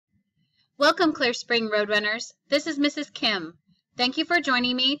Welcome, Clear Spring Roadrunners. This is Mrs. Kim. Thank you for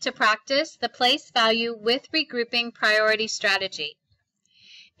joining me to practice the place value with regrouping priority strategy.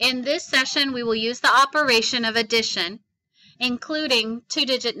 In this session, we will use the operation of addition, including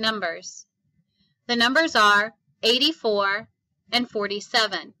two-digit numbers. The numbers are 84 and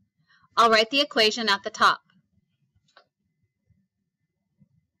 47. I'll write the equation at the top.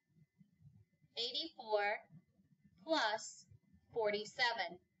 84 plus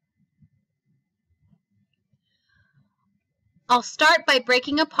 47. I'll start by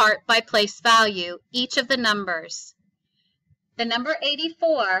breaking apart by place value each of the numbers. The number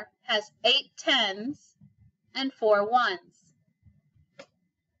 84 has 8 tens and 4 ones.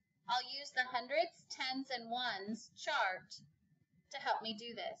 I'll use the hundreds, tens, and ones chart to help me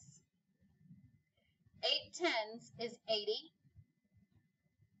do this. 8 tens is 80,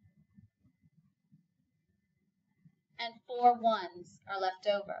 and 4 ones are left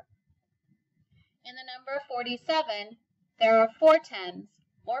over. In the number 47, there are 4 tens,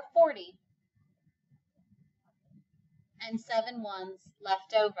 or 40, and 7 ones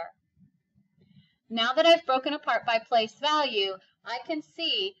left over. Now that I've broken apart by place value, I can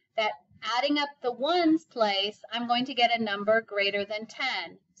see that adding up the ones place, I'm going to get a number greater than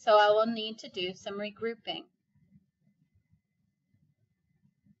 10, so I will need to do some regrouping.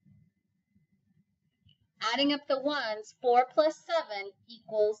 Adding up the ones, 4 plus 7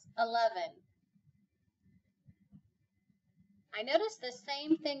 equals 11. I notice the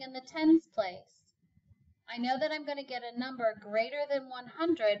same thing in the tens place. I know that I'm going to get a number greater than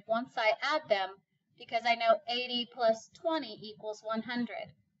 100 once I add them because I know 80 plus 20 equals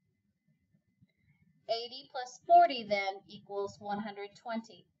 100. 80 plus 40 then equals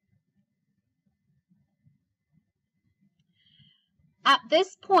 120. At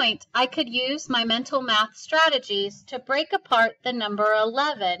this point, I could use my mental math strategies to break apart the number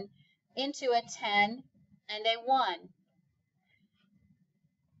 11 into a 10 and a 1.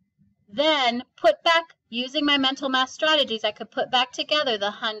 Then, using my mental math strategies, I could put back together the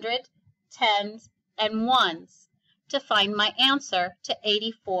 100, tens, and ones to find my answer to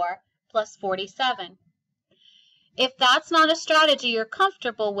 84 plus 47. If that's not a strategy you're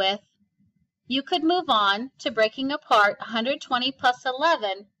comfortable with, you could move on to breaking apart 120 plus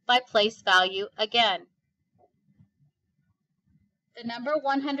 11 by place value again. The number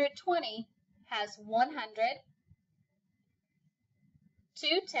 120 has 100,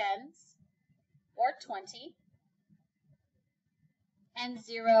 2 tens, or 20, and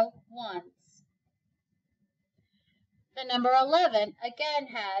 0 ones. The number 11 again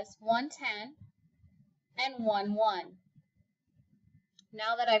has 1 10 and 1 1.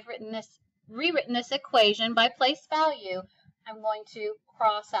 Now that I've rewritten this equation by place value, I'm going to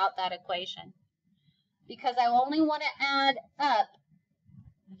cross out that equation because I only want to add up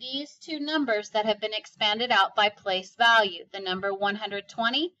these two numbers that have been expanded out by place value, the number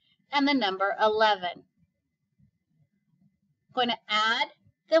 120 and the number 11. I'm going to add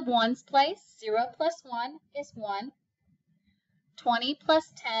the ones place. 0 plus 1 is 1. 20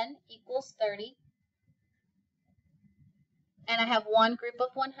 plus 10 equals 30. And I have one group of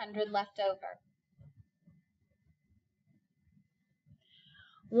 100 left over.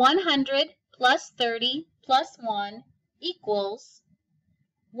 100 plus 30 plus 1 equals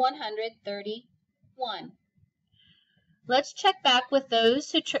 131. Let's check back with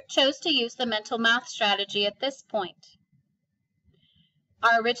those who chose to use the mental math strategy at this point.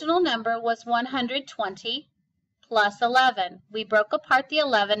 Our original number was 120 plus 11. We broke apart the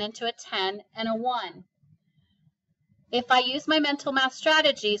 11 into a 10 and a 1. If I use my mental math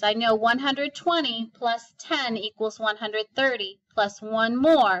strategies, I know 120 plus 10 equals 130, plus 1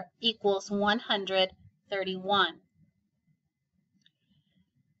 more equals 131.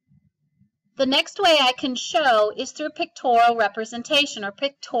 The next way I can show is through pictorial representation or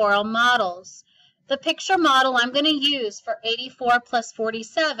pictorial models. The picture model I'm going to use for 84 plus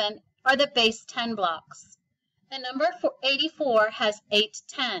 47 are the base 10 blocks. The number 84 has 8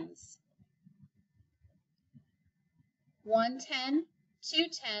 tens. 1 10, 2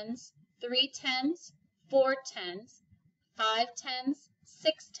 tens, 3 tens, 4 tens, 5 tens,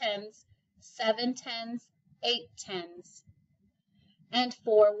 6 tens, 7 tens, 8 tens, and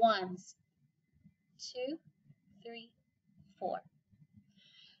 4 ones. 2, 3, 4.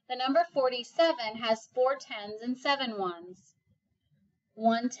 The number 47 has 4 tens and 7 ones.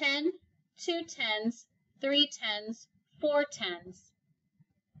 1 10, 2 tens, 3 tens, 4 tens.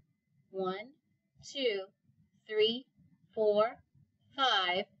 1, 2, 3, 4,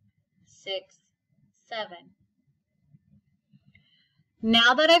 5, 6, 7.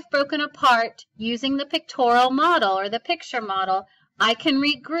 Now that I've broken apart using the pictorial model or the picture model, I can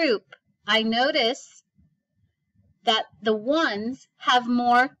regroup I notice that the ones have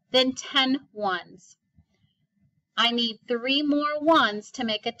more than 10 ones. I need 3 more ones to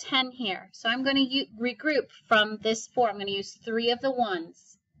make a 10 here. So I'm going to regroup from this 4. I'm going to use 3 of the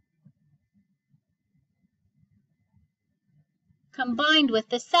ones. Combined with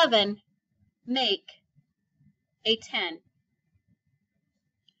the 7, make a 10.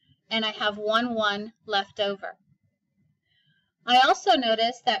 And I have 1 1 left over. I also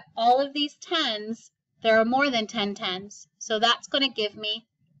notice that all of these 10s, there are more than 10 10s, so that's going to give me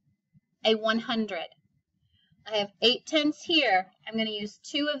a 100. I have 8 10s here. I'm going to use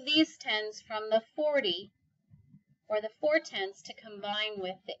 2 of these 10s from the 40, or the 4 10s, to combine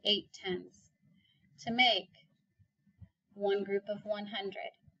with the 8 10s to make one group of 100.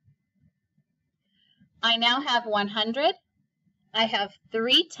 I now have 100. I have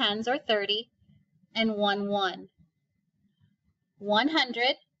 3 10s or 30 and 1 1.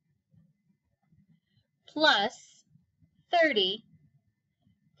 100 plus 30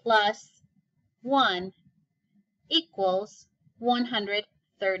 plus 1 equals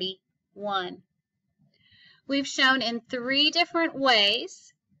 131. We've shown in 3 different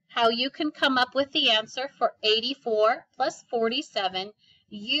ways how you can come up with the answer for 84 plus 47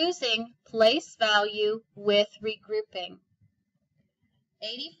 using place value with regrouping.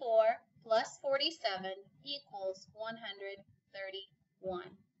 84 plus 47 equals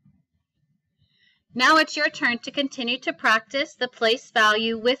 131. Now it's your turn to continue to practice the place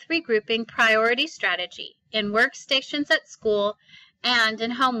value with regrouping priority strategy in workstations at school and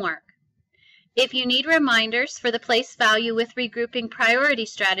in homework. If you need reminders for the place value with regrouping priority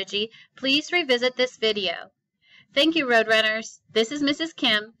strategy, please revisit this video. Thank you, Roadrunners. This is Mrs.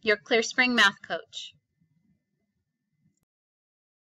 Kim, your Clear Spring Math Coach.